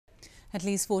At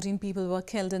least 14 people were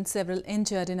killed and several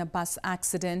injured in a bus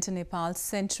accident in Nepal's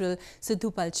central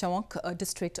Sindhupalchowk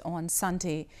district on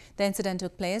Sunday. The incident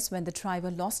took place when the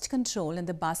driver lost control and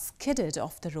the bus skidded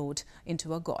off the road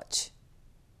into a gorge.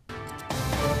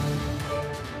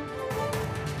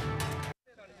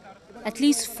 At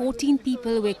least 14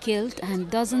 people were killed and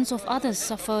dozens of others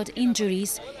suffered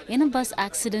injuries in a bus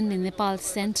accident in Nepal's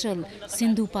central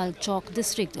Sindhupalchowk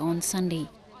district on Sunday.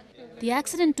 The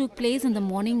accident took place in the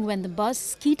morning when the bus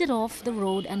skidded off the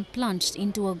road and plunged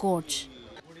into a gorge.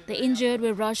 The injured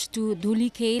were rushed to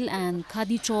Dhulikhail and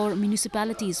Khadichor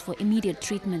municipalities for immediate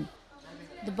treatment.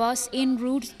 The bus en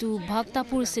route to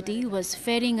Bhaktapur city was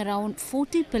ferrying around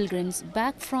 40 pilgrims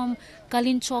back from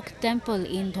Kalinchok temple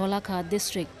in Dholakha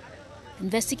district.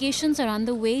 Investigations are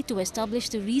underway to establish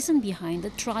the reason behind the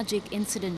tragic incident.